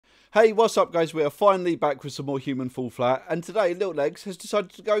Hey, what's up guys? We are finally back with some more Human Fall Flat, and today Little Legs has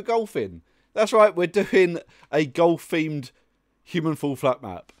decided to go golfing. That's right, we're doing a golf-themed Human Fall Flat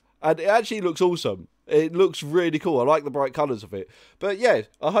map, and it actually looks awesome. It looks really cool. I like the bright colours of it. But yeah,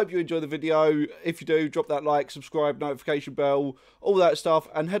 I hope you enjoy the video. If you do, drop that like, subscribe, notification bell, all that stuff,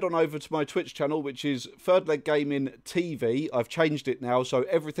 and head on over to my Twitch channel, which is Third Leg Gaming TV. I've changed it now, so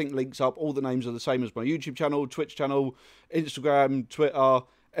everything links up. All the names are the same as my YouTube channel, Twitch channel, Instagram, Twitter.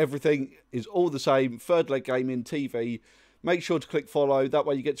 Everything is all the same. Third Leg Gaming TV. Make sure to click follow. That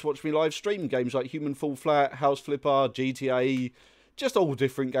way you get to watch me live stream games like Human Fall Flat, House Flipper, GTA, just all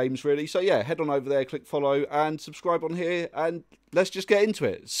different games really. So yeah, head on over there, click follow and subscribe on here, and let's just get into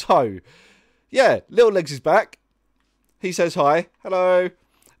it. So yeah, Little Legs is back. He says hi. Hello.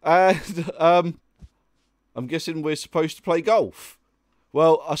 And I'm guessing we're supposed to play golf.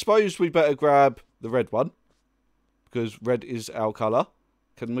 Well, I suppose we better grab the red one, because red is our colour.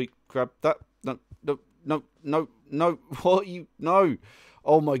 Can we grab that? No, no, no, no, no. What you? No.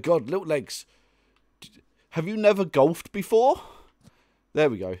 Oh my god, Little Legs. Have you never golfed before?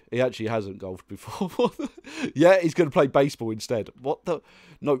 There we go. He actually hasn't golfed before. Yeah, he's going to play baseball instead. What the?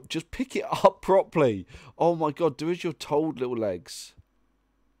 No, just pick it up properly. Oh my god, do as you're told, Little Legs.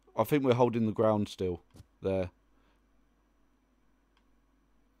 I think we're holding the ground still. There.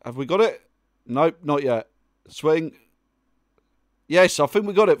 Have we got it? Nope, not yet. Swing. Yes, I think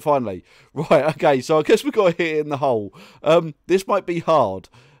we got it finally. Right, okay, so I guess we got to hit it in the hole. This might be hard.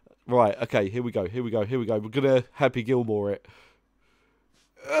 Right, okay, here we go, here we go, here we go. We're going to Happy Gilmore it.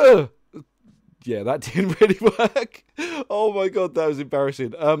 Yeah, that didn't really work. Oh my god, that was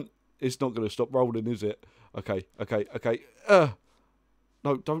embarrassing. It's not going to stop rolling, is it? Okay, okay, okay.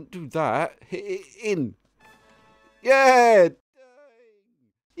 No, don't do that. Hit it in. Yeah!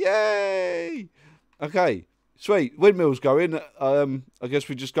 Yay! Okay, sweet. Windmill's going. I guess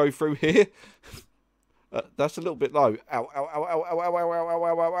we just go through here. That's a little bit low. Ow, ow, ow, ow, ow, ow, ow, ow,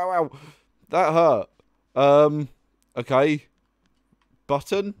 ow, ow, ow, ow. That hurt. Okay.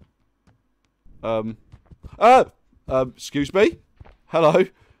 Button. Excuse me. Hello.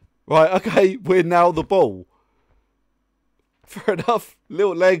 Right, okay, we're now the ball. Fair enough.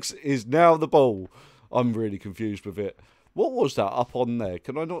 Little Legs is now the ball. I'm really confused with it. What was that up on there?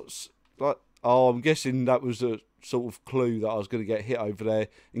 Can I not... like? Oh, I'm guessing that was a sort of clue that I was going to get hit over there,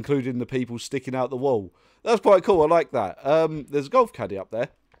 including the people sticking out the wall. That's quite cool. I like that. There's a golf caddy up there.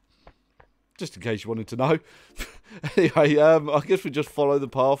 Just in case you wanted to know. Anyway, I guess we just follow the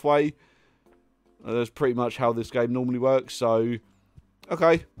pathway. That's pretty much how this game normally works. So,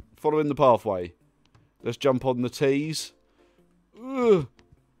 okay, following the pathway. Let's jump on the tees. Ugh.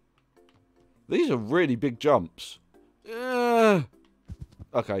 These are really big jumps. Ugh.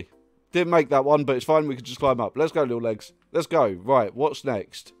 Okay, didn't make that one, but it's fine. We can just climb up. Let's go, Little Legs. Let's go. Right, what's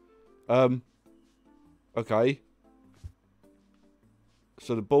next? Okay.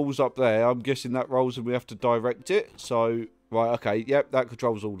 So the ball's up there. I'm guessing that rolls and we have to direct it. So, right, okay. Yep, that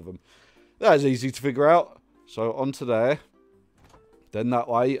controls all of them. That's easy to figure out. So, onto there. Then that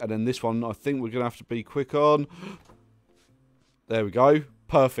way. And then this one, I think we're going to have to be quick on. There we go.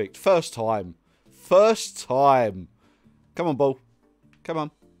 Perfect. First time. First time. Come on, ball. Come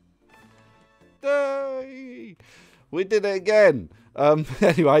on. Yay! We did it again.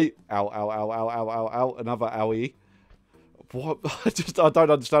 Anyway. Ow, ow, ow, ow, ow, ow, ow. Another owie. What? I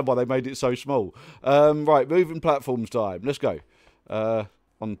don't understand why they made it so small. Right, moving platforms time. Let's go.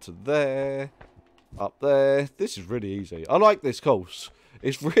 Onto there. Up there. This is really easy. I like this course.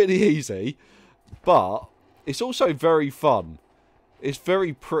 It's really easy, but it's also very fun. It's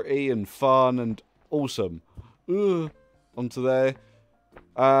very pretty and fun and awesome. Onto there.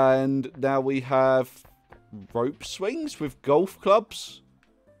 And now we have rope swings with golf clubs.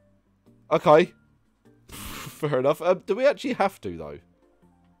 Okay. Fair enough. Do we actually have to, though?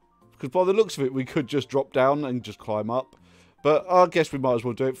 Because by the looks of it, we could just drop down and just climb up. But I guess we might as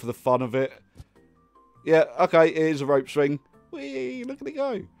well do it for the fun of it. Yeah, okay, here's a rope swing. Whee, look at it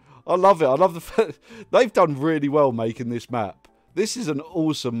go. I love it. I love the fact they've done really well making this map. This is an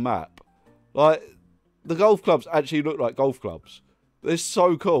awesome map. Like, the golf clubs actually look like golf clubs. They're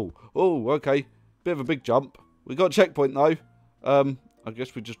so cool. Oh, okay. Bit of a big jump. We got a checkpoint, though. I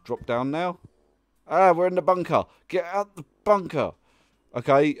guess we just drop down now. Ah, we're in the bunker. Get out the bunker.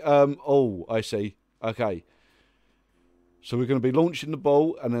 Okay, oh, I see. Okay. So we're going to be launching the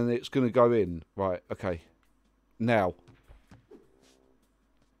ball, and then it's going to go in. Right, okay. Now.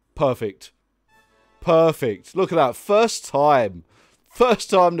 Perfect. Perfect. Look at that. First time.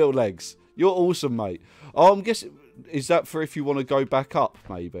 First time, Little Legs. You're awesome, mate. Oh, I'm guessing... Is that for if you want to go back up,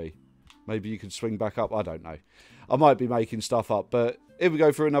 maybe? Maybe you can swing back up. I don't know. I might be making stuff up, but here we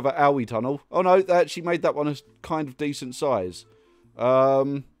go through another owie tunnel. Oh no, they actually made that one a kind of decent size.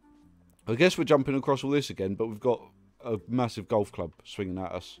 I guess we're jumping across all this again, but we've got a massive golf club swinging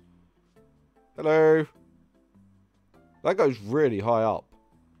at us. Hello. That goes really high up.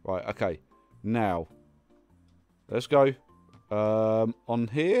 Right, okay. Now, let's go. On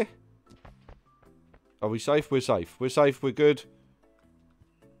here. Are we safe? We're safe. We're safe. We're good.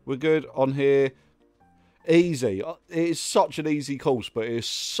 We're good. On here. Easy. It is such an easy course, but it is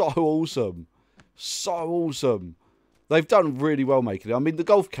so awesome. So awesome. They've done really well making it. I mean, the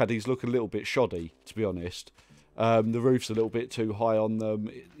golf caddies look a little bit shoddy, to be honest. The roof's a little bit too high on them.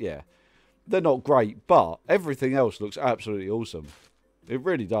 Yeah. They're not great, but everything else looks absolutely awesome. It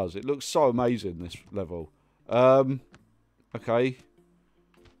really does. It looks so amazing, this level. Okay.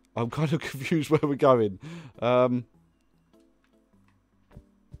 I'm kind of confused where we're going. Oh,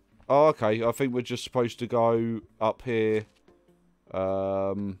 okay. I think we're just supposed to go up here.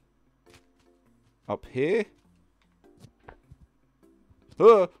 Up here?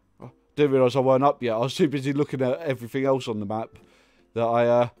 Didn't realise I weren't up yet. I was too busy looking at everything else on the map that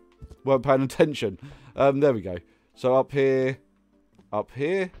I weren't paying attention. There we go. So up here. Up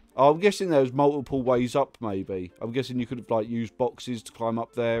here. Oh, I'm guessing there's multiple ways up, maybe. I'm guessing you could have, like, used boxes to climb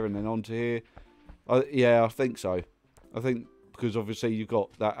up there and then onto here. Yeah, I think so. I think because, obviously, you've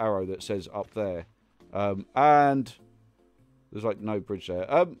got that arrow that says up there. And there's, like, no bridge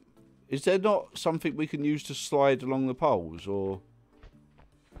there. Is there not something we can use to slide along the poles? Or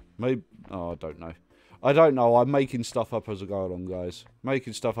maybe... Oh, I don't know. I don't know. I'm making stuff up as I go along, guys.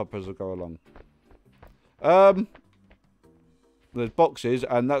 Making stuff up as I go along. There's boxes,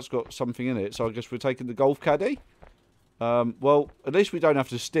 and that's got something in it. So I guess we're taking the golf caddy. Well, at least we don't have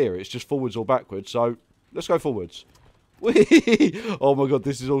to steer it. It's just forwards or backwards. So let's go forwards. Whee! Oh my god,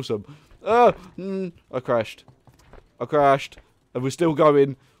 this is awesome. I crashed. I crashed. And we're still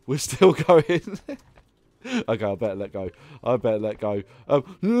going. We're still going. Okay, I better let go. I better let go.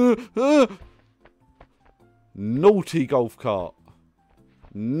 Naughty golf cart.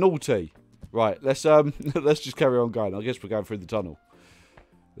 Naughty. Right, let's just carry on going. I guess we're going through the tunnel.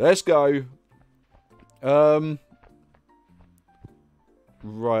 Let's go.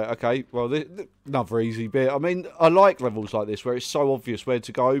 Right, okay. Well, another easy bit. I mean, I like levels like this where it's so obvious where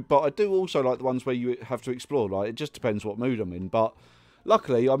to go, but I do also like the ones where you have to explore. Like, it just depends what mood I'm in, but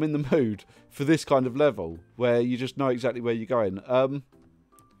luckily I'm in the mood for this kind of level where you just know exactly where you're going. I'm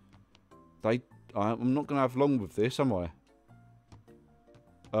not going to have long with this, am I?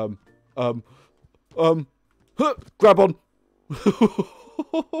 Grab on.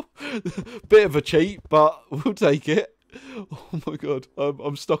 Bit of a cheat, but we'll take it. Oh my god,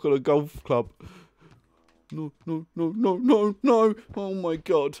 I'm stuck on a golf club. No, no, no, no, no, no. Oh my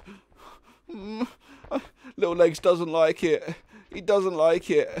god. Little Legs doesn't like it. He doesn't like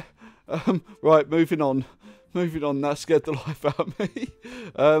it. Right, moving on. Moving on, that scared the life out of me.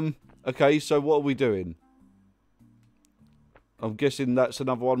 Okay, so what are we doing? I'm guessing that's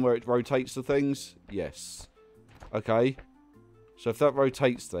another one where it rotates the things? Yes. Okay. So if that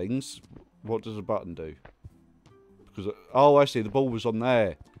rotates things, what does a button do? Because, oh, I see. The ball was on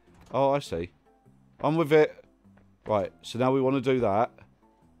there. Oh, I see. I'm with it. Right. So now we want to do that.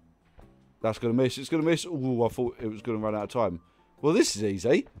 That's going to miss. It's going to miss. Ooh, I thought it was going to run out of time. Well, this is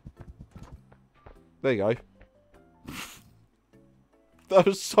easy. There you go. That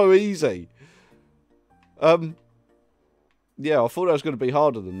was so easy. Yeah, I thought that was going to be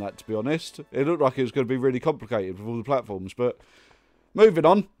harder than that, to be honest. It looked like it was going to be really complicated with all the platforms, but moving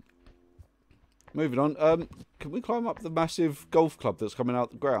on. Moving on. Can we climb up the massive golf club that's coming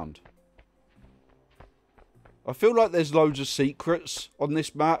out the ground? I feel like there's loads of secrets on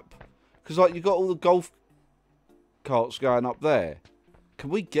this map. Because, like, you've got all the golf carts going up there.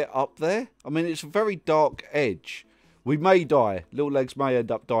 Can we get up there? I mean, it's a very dark edge. We may die. Little Legs may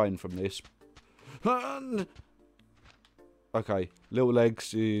end up dying from this. Okay, Little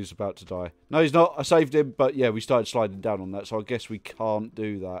Legs is about to die. No, he's not. I saved him, but yeah, we started sliding down on that, so I guess we can't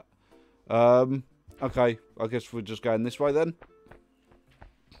do that. Okay, I guess we're just going this way then.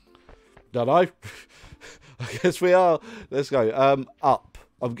 Don't know. I guess we are. Let's go. Up.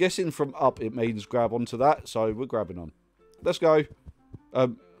 I'm guessing from up it means grab onto that, so we're grabbing on. Let's go.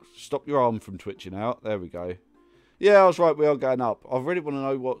 Stop your arm from twitching out. There we go. Yeah, I was right. We are going up. I really want to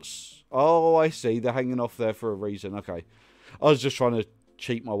know what's... Oh, I see. They're hanging off there for a reason. Okay. I was just trying to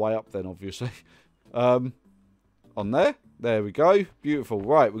cheat my way up then, obviously. On there. There we go. Beautiful.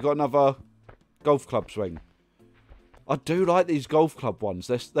 Right, we've got another golf club swing. I do like these golf club ones.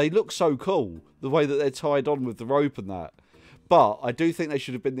 They look so cool. The way that they're tied on with the rope and that. But I do think they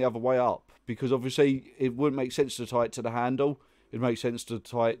should have been the other way up. because obviously it wouldn't make sense to tie it to the handle. It makes sense to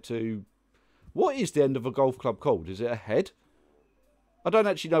tie it to... What is the end of a golf club called? Is it a head? I don't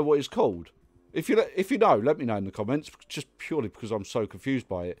actually know what it's called. If you know, let me know in the comments, just purely because I'm so confused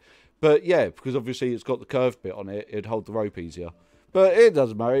by it. But yeah, because obviously it's got the curved bit on it, it'd hold the rope easier. But it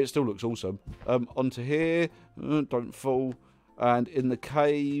doesn't matter, it still looks awesome. Onto here, don't fall. And in the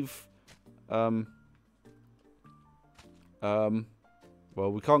cave, well,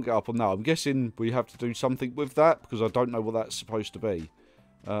 we can't get up on that. I'm guessing we have to do something with that, because I don't know what that's supposed to be.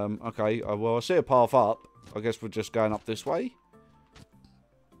 Okay, well, I see a path up. I guess we're just going up this way.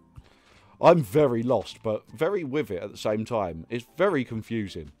 I'm very lost, but very with it at the same time. It's very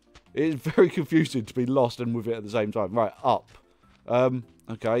confusing. It is very confusing to be lost and with it at the same time. Right, up.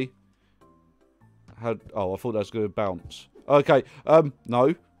 Okay. Oh, I thought that was going to bounce. Okay,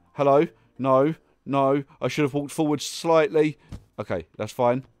 no. Hello. No. No. I should have walked forward slightly. Okay, that's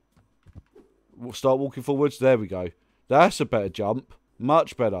fine. We'll start walking forwards. There we go. That's a better jump.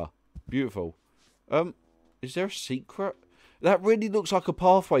 Much better. Beautiful. Is there a secret? That really looks like a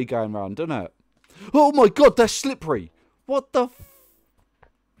pathway going around, doesn't it? Oh my god, that's slippery. What the f...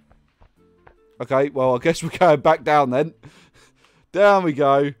 Okay, well, I guess we're going back down then. Down we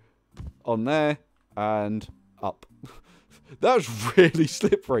go. On there. And up. That was really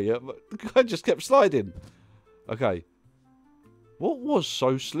slippery. I just kept sliding. Okay. What was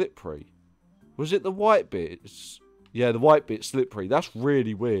so slippery? Was it the white bits? Yeah, the white bit's slippery. That's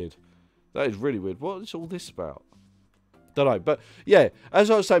really weird. That is really weird. What is all this about? Don't know. But, yeah, as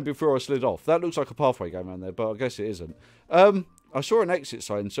I was saying before I slid off, that looks like a pathway going around there, but I guess it isn't. I saw an exit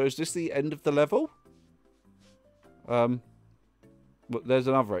sign, so is this the end of the level? But there's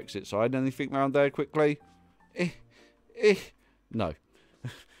another exit sign. Anything around there quickly? No.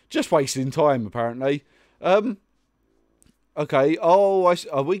 Just wasting time, apparently. Okay. Oh,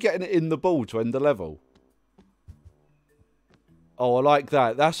 are we getting it in the ball to end the level? Oh, I like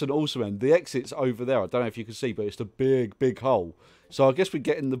that. That's an awesome end. The exit's over there. I don't know if you can see, but it's a big, big hole. So I guess we're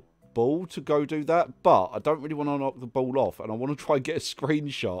getting the ball to go do that. But I don't really want to knock the ball off. And I want to try and get a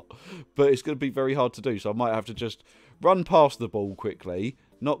screenshot. But it's going to be very hard to do. So I might have to just run past the ball quickly.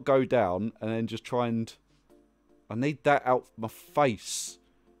 Not go down. And then just try and... I need that out my face.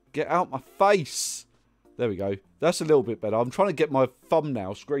 Get out my face. There we go. That's a little bit better. I'm trying to get my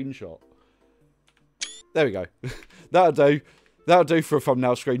thumbnail screenshot. There we go. That'll do. That'll do for a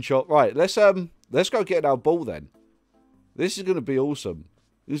thumbnail screenshot. Right, let's go get our ball then. This is going to be awesome.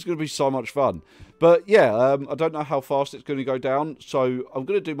 This is going to be so much fun. But yeah, I don't know how fast it's going to go down, so I'm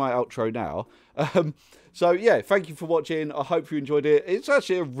going to do my outro now. So yeah, thank you for watching. I hope you enjoyed it. It's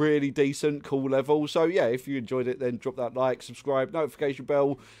actually a really decent, cool level. So yeah, if you enjoyed it, then drop that like, subscribe, notification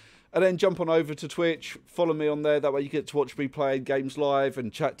bell. And then jump on over to Twitch, follow me on there. That way you get to watch me playing games live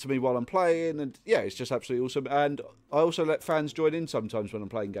and chat to me while I'm playing. And yeah, it's just absolutely awesome. And I also let fans join in sometimes when I'm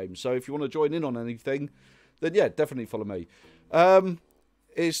playing games. So if you want to join in on anything, then yeah, definitely follow me.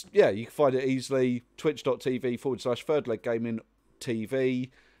 Yeah, you can find it easily. Twitch.tv/thirdleggaming.tv.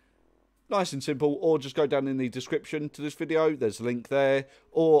 Nice and simple. Or just go down in the description to this video. There's a link there.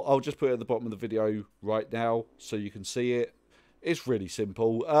 Or I'll just put it at the bottom of the video right now so you can see it. It's really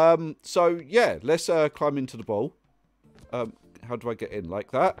simple. So, yeah, let's climb into the ball. How do I get in?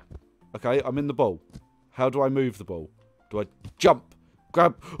 Like that? Okay, I'm in the ball. How do I move the ball? Do I jump?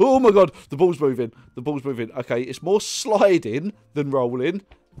 Grab? Oh, my God. The ball's moving. The ball's moving. Okay, it's more sliding than rolling.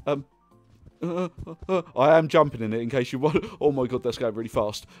 I am jumping in it in case you want. Oh, my God, that's going really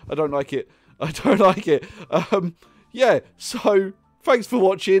fast. I don't like it. I don't like it. Yeah, so thanks for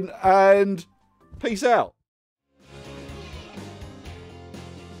watching and peace out.